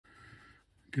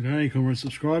G'day comrade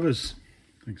subscribers,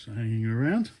 thanks for hanging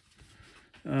around.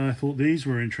 I thought these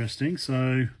were interesting.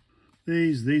 So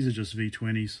these are just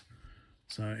V20s,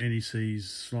 so NEC's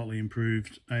slightly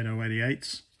improved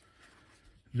 8088s.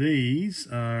 These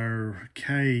are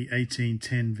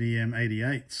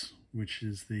K1810VM88s, which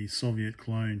is the Soviet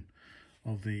clone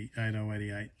of the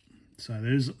 8088. So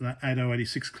there's the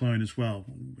 8086 clone as well,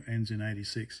 ends in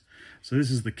 86. So this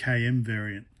is the KM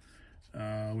variant,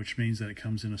 which means that it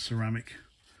comes in a ceramic,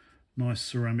 nice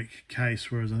ceramic case,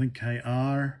 whereas I think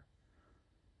KR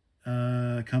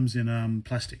comes in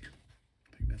plastic.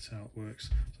 I think that's how it works.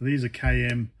 So these are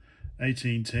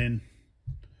KM1810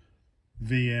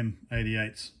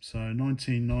 VM88s, so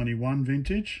 1991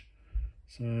 vintage,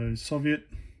 so Soviet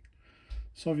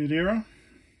era.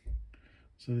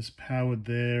 So this powered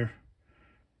their,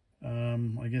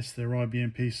 I guess their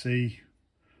IBM PC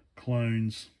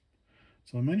clones.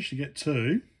 So I managed to get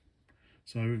two.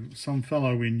 So some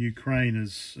fellow in Ukraine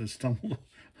has stumbled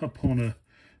upon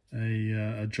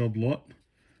a job lot.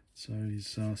 So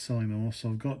he's selling them off.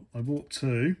 So I bought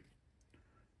two.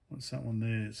 What's that one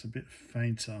there? It's a bit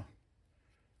fainter.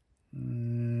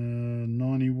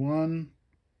 91.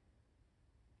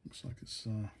 Looks like it's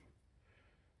oh,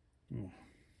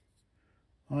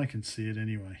 I can see it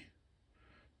anyway.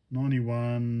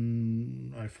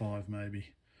 9105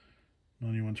 maybe.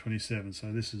 9127.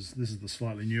 So this is the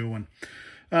slightly newer one.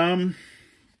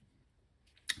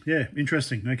 Yeah,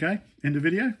 interesting. Okay, end of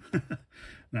video.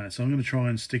 No, so I'm going to try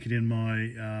and stick it in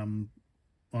my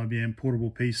IBM portable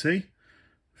PC,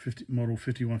 model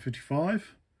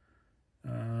 5155.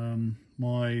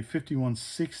 My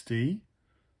 5160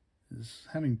 is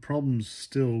having problems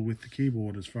still with the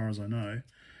keyboard, as far as I know.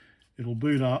 It'll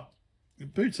boot up.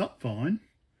 It boots up fine,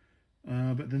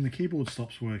 but then the keyboard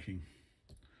stops working,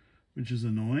 which is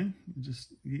annoying.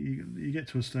 You get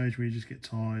to a stage where you just get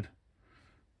tired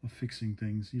of fixing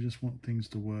things. You just want things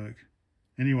to work.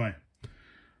 Anyway,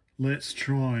 let's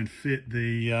try and fit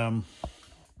the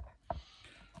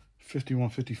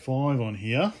 5155 on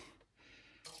here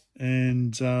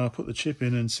and put the chip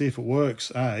in and see if it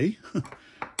works,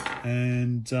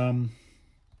 and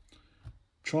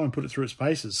try and put it through its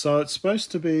paces. So it's supposed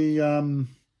to be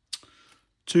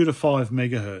 2 to 5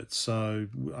 megahertz, so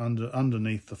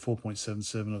underneath the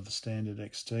 4.77 of the standard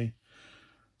XT.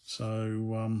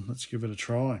 So let's give it a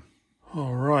try.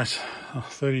 All right,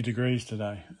 30 degrees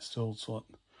today. Still, it's what,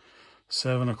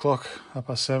 7 o'clock,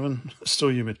 7:30,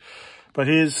 still humid. But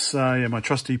here's yeah, my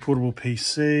trusty portable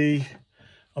PC.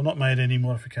 I've not made any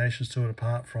modifications to it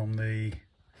apart from the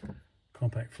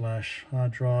compact flash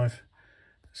hard drive.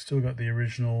 Still got the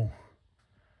original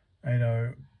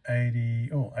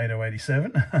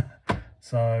 8087.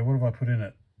 So what have I put in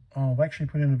it? Oh, I've actually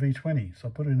put in a V20. So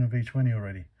I put in a V20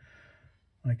 already.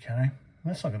 Okay,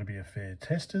 that's not going to be a fair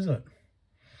test, is it?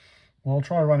 Well, I'll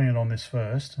try running it on this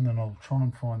first, and then I'll try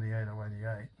and find the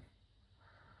 8088.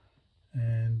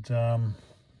 And so I'm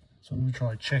going to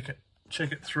try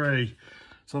CheckIt 3.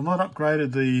 So I've not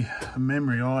upgraded the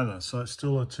memory either, so it's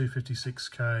still a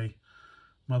 256K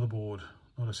motherboard,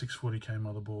 not a 640K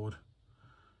motherboard.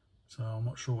 So I'm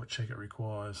not sure what CheckIt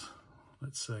requires.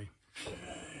 Let's see. Okay,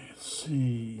 let's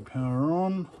see, power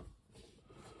on.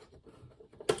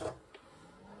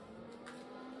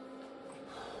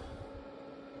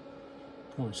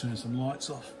 Probably turn some lights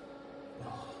off.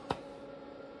 Oh.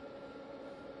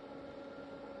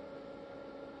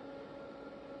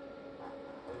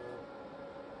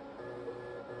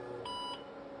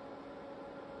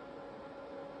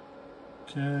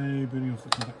 Okay, booting off the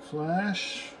compact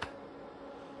flash.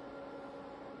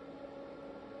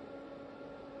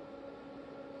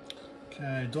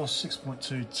 Okay, DOS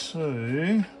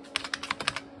 6.22.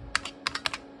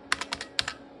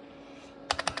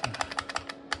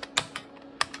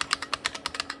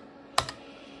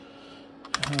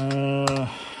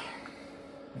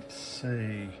 Let's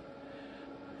see.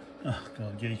 Oh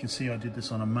god, yeah, you can see I did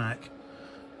this on a Mac.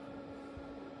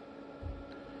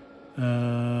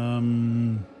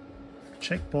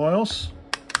 Check BIOS.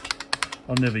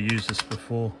 I've never used this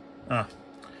before. So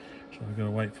I've got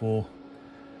to wait for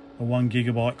a 1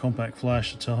 GB compact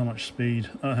flash to tell how much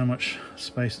how much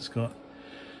space it's got.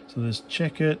 So there's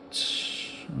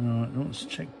CheckIt. Alright, what's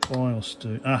check BIOS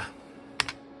do?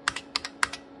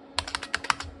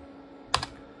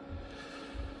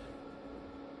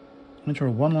 Enter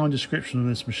a one-line description of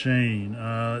this machine.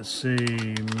 Let's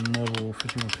see, model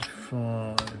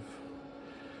 5155.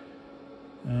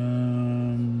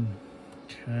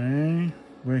 Okay,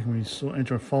 where can we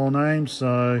enter a file name?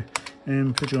 So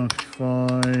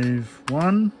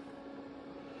M51551.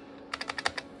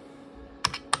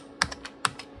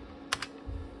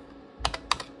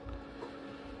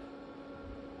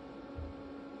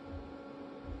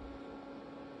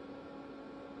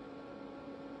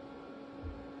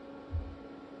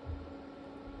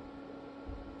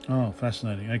 Oh,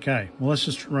 fascinating. Okay, well, let's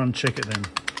just run CheckIt then.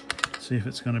 See if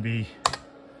it's going to be...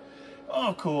 Oh,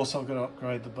 of course, I've got to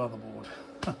upgrade the motherboard.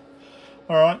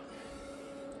 All right.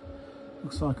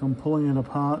 Looks like I'm pulling it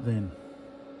apart then.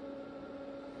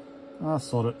 Ah,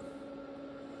 sod it.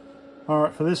 All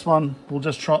right, for this one, we'll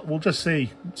just see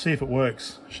if it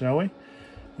works, shall we?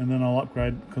 And then I'll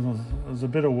upgrade, because there's a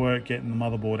bit of work getting the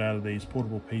motherboard out of these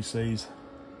portable PCs.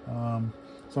 So I'm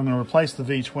going to replace the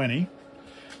V20.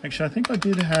 Actually, I think I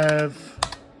did have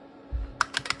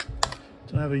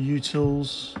a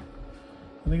utils.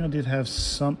 I think I did have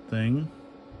something.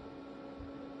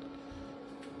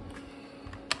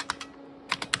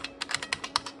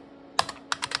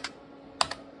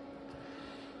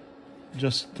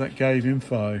 Just that gave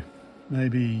info.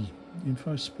 Maybe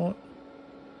info spot.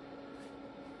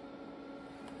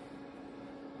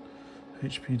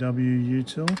 HPW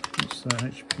util. What's that?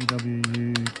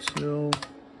 HPW util.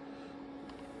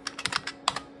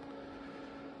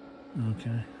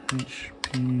 Okay.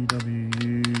 HPW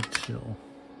util.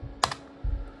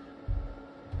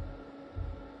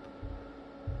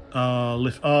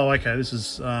 Lift. Oh, okay. This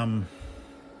is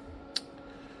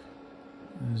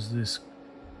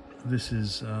this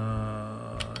is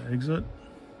exit.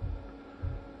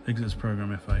 Exit's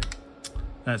program F8.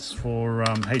 That's for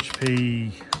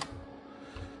HP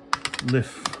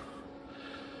lift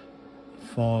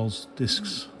files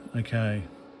disks. Okay.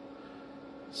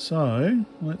 So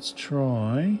let's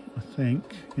try, I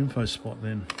think, info spot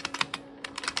then.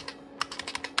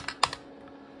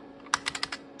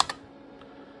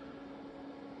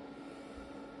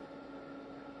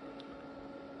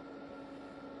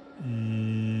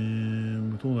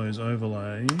 And with all those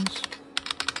overlays,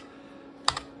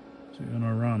 so we're going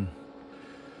to run.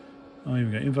 Oh, here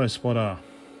we go, info spot R.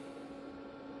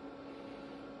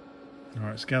 All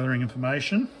right, it's gathering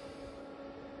information.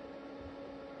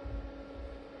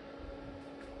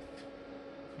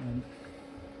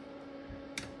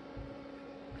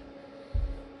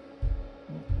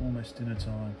 Almost dinner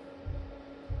time.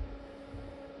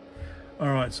 All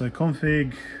right, so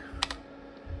config,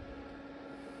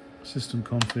 system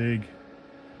config.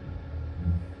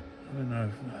 I don't know.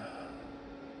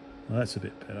 Well, that's a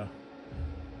bit better.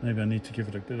 Maybe I need to give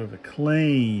it a bit of a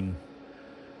clean.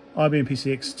 IBM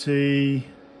PC XT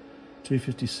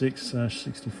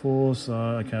 256/64. So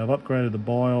okay, I've upgraded the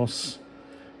BIOS.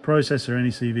 Processor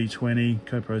NEC-V20,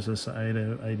 coprocessor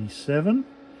 8087.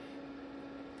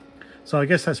 So I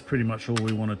guess that's pretty much all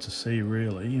we wanted to see,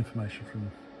 really. Information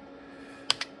from...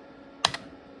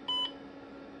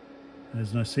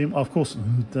 There's no SIM. Oh, of course,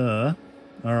 duh.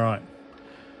 All right.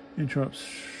 Interrupts.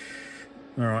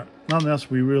 All right. Nothing else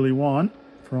we really want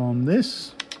from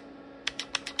this.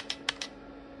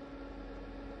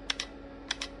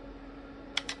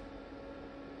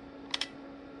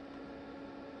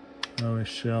 OS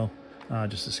shell.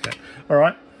 Just escape. All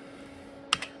right.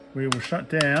 We will shut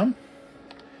down.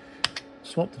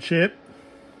 Swap the chip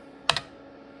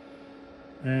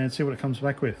and see what it comes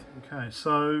back with. Okay,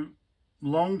 so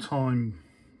long time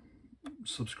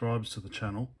subscribers to the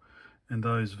channel and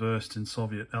those versed in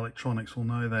Soviet electronics will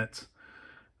know that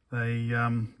they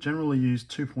generally use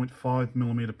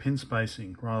 2.5mm pin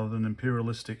spacing rather than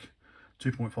imperialistic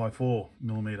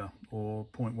 2.54mm or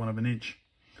 0.1 of an inch,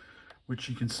 which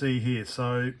you can see here.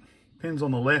 So pins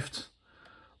on the left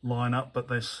line up, but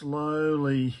they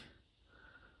slowly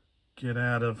get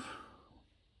out of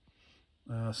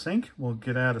sync, or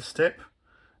get out of step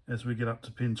as we get up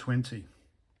to pin 20.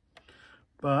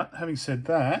 But having said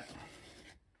that,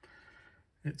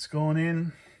 it's gone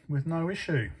in with no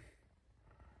issue.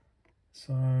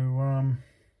 So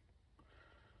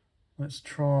let's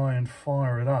try and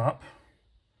fire it up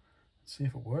and see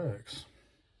if it works.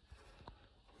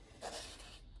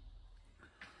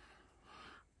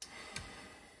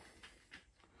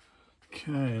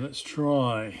 Okay, let's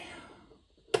try.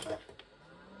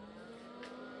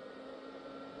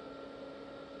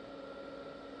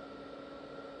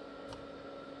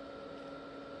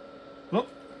 Look,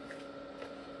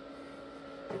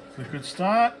 it's a good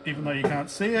start, even though you can't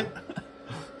see it.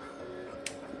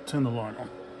 Turn the light on.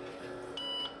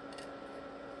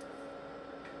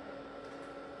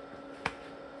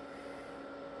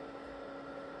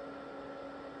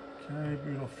 Okay,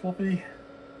 boot off floppy.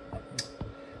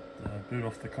 Boot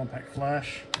off the compact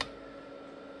flash.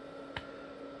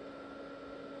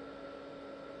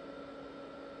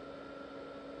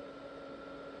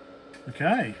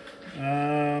 Okay,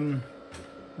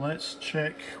 let's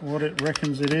check what it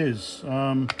reckons it is.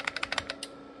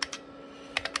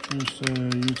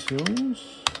 Utils.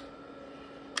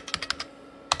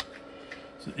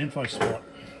 It's an info spot.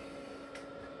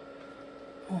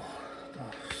 Oh,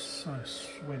 so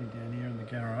sweaty down here in the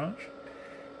garage.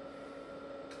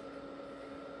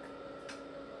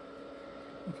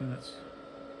 Okay, that's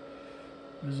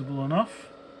visible enough.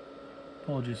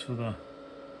 Apologies for the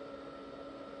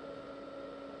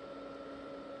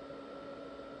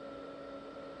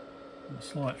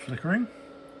slight flickering.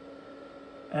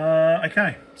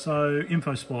 Okay, so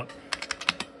info spot.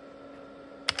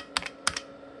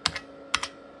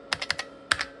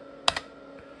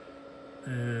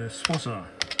 Spotter.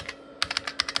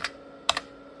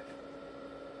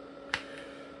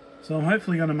 So I'm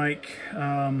hopefully going to make,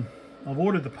 I've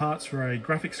ordered the parts for a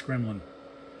graphics gremlin.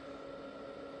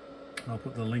 I'll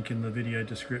put the link in the video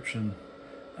description.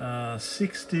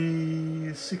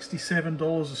 $67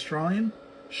 Australian,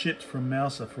 shipped from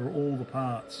Mouser for all the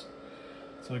parts.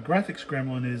 So graphics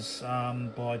gremlin is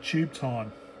by Tube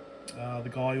Time. The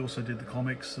guy also did the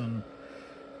comics and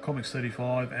Comics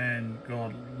 35 and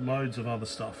God, loads of other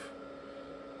stuff.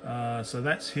 So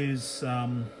that's his,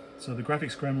 so the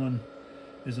graphics gremlin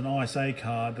is an ISA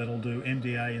card that'll do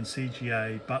MDA and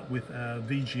CGA, but with a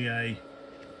VGA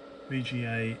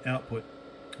output.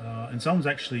 And someone's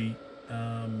actually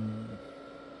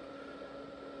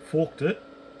forked it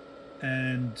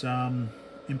and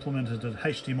implemented an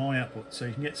HDMI output, so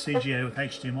you can get CGA with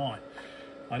HDMI.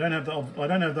 I don't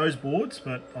have those boards,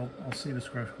 but I'll see this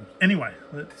graphical. Anyway,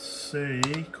 let's see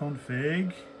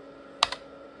config.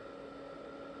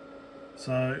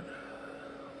 So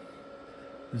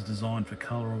it's designed for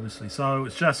color, obviously. So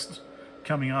it's just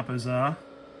coming up as a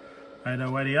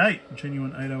 8088,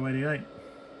 genuine 8088.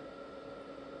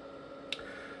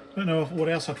 Don't know what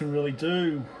else I can really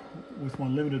do with my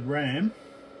limited RAM.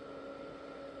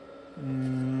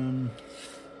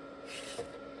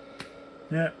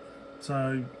 Yeah.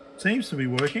 So seems to be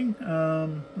working.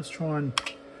 Let's try and.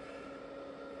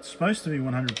 It's supposed to be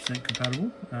 100%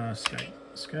 compatible.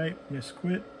 Escape. Yes,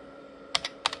 quit.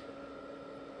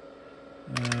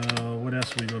 What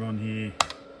else have we got on here?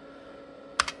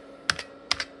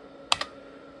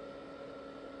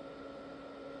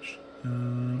 I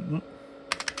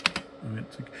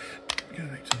meant to go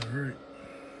back to the root.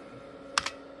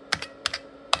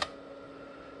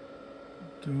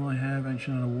 Do I have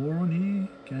Ancient Art of War on here?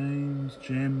 Games,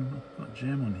 Gem. I've got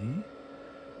Gem on here.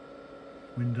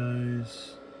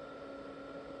 Windows.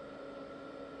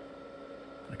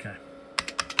 Okay.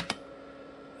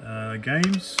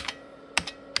 Games.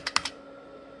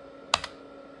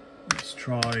 Let's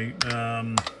try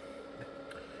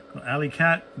got Alley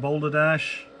Cat, Boulder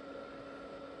Dash,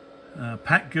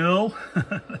 Pack Girl.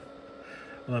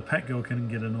 Although Pack Girl can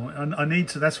get annoying. I need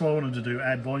to. That's what I wanted to do.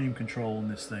 Add volume control on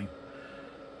this thing.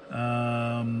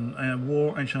 And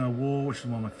Ancient Art of War, which is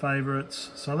one of my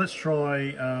favourites. So let's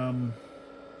try.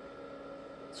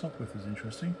 Sopwith is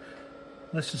interesting.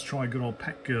 Let's just try good old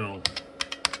Pack Girl.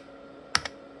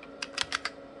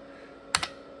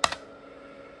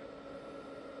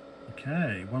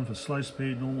 Okay, one for slow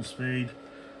speed, normal speed.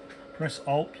 Press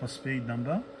Alt plus speed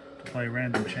number to play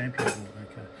random champion board.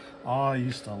 Okay, I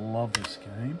used to love this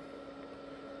game.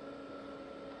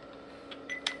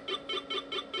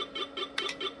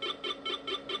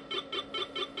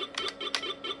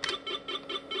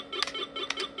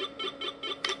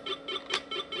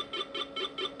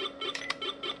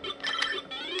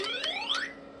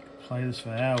 Play this for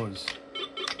hours.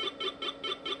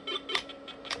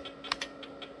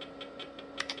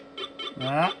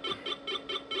 Ah.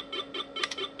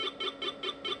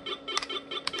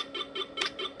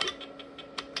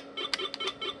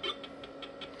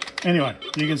 Anyway,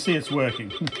 you can see it's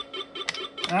working.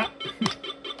 Ah.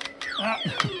 Ah.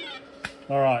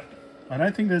 All right. I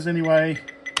don't think there's any way.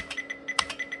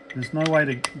 There's no way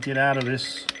to get out of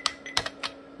this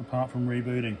apart from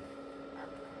rebooting.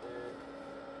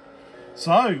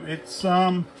 So it's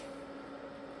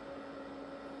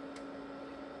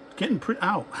getting pretty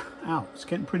it's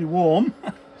getting pretty warm.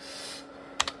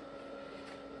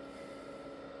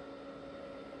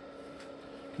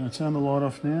 Can I turn the light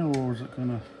off now, or is it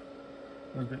gonna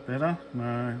a bit better?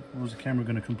 No, or is the camera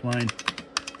gonna complain?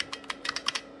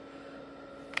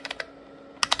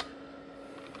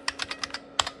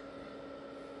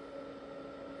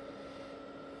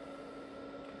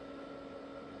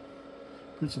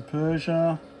 Prince of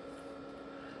Persia,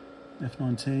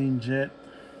 F-19 jet,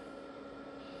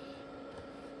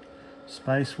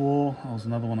 Space War. That was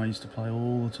another one I used to play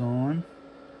all the time,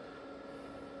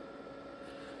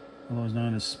 otherwise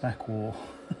known as Spac War.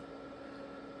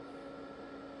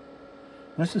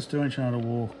 Let's just do Ancient Art of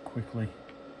War quickly.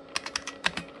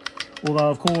 Although,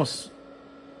 of course,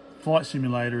 Flight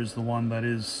Simulator is the one that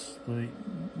was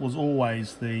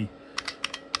always the.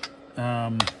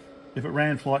 If it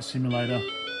ran Flight Simulator,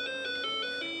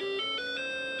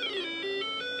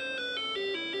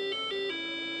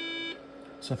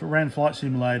 So if it ran Flight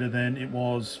Simulator, then it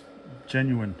was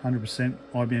genuine, 100%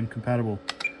 IBM compatible.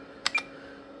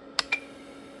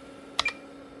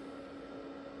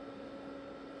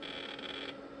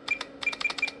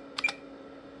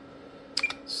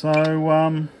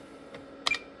 So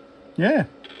yeah,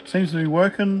 seems to be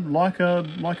working like a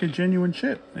genuine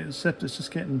chip, except it's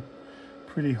just getting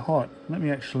pretty hot. Let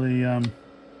me actually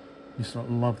used to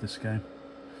love this game.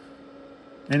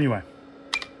 Anyway,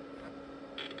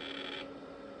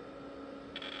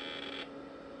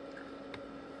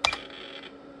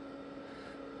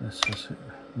 let's just hit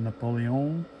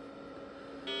Napoleon.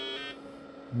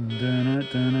 Dun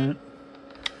it.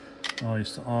 Oh,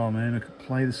 oh man, I could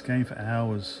play this game for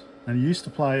hours. And I used to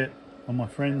play it on my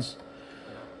friend's.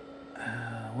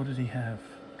 What did he have?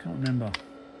 I can't remember.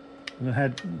 But I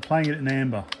had playing it in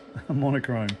amber,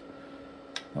 monochrome.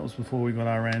 That was before we got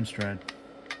our Amstrad.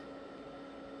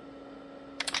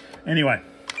 Anyway,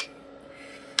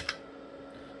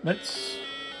 let's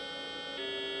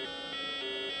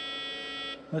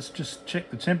just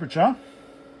check the temperature,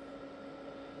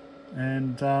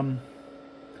 and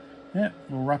yeah,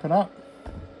 we'll wrap it up.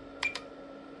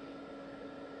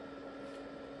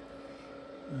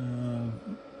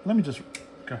 Let me just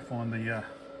go find the.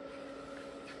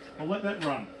 I'll let that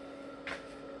run.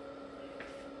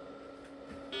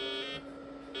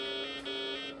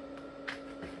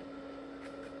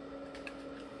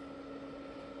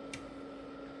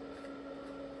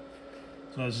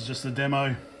 So this is just a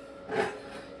demo.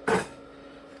 Let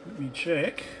me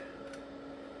check.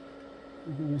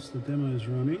 Whilst the demo is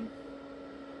running,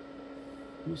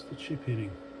 what's the chip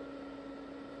hitting?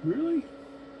 Really?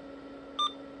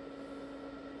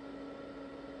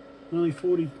 Only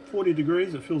 40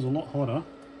 degrees. It feels a lot hotter.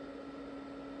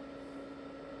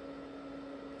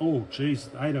 Oh geez,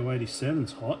 the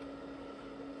 8087's hot.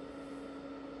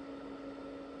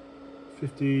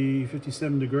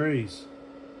 57 degrees.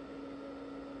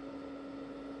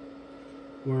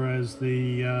 Whereas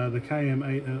the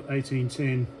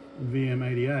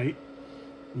K1810VM88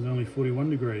 was only 41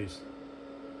 degrees.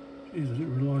 Jeez, I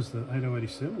didn't realise the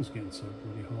 8087 was getting so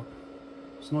bloody hot.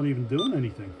 It's not even doing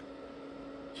anything.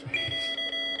 Jeez.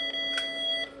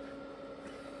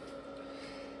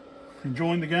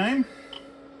 Enjoying the game?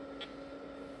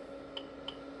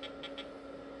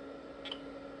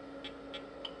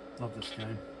 Love this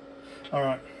game.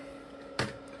 Alright.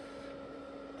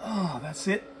 Oh, that's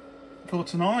it for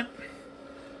tonight.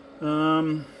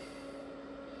 I'll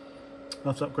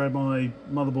have to upgrade my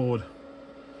motherboard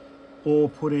or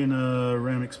put in a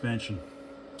RAM expansion.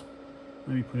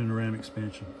 Maybe put in a RAM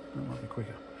expansion. That might be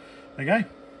quicker. Okay,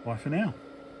 bye for now.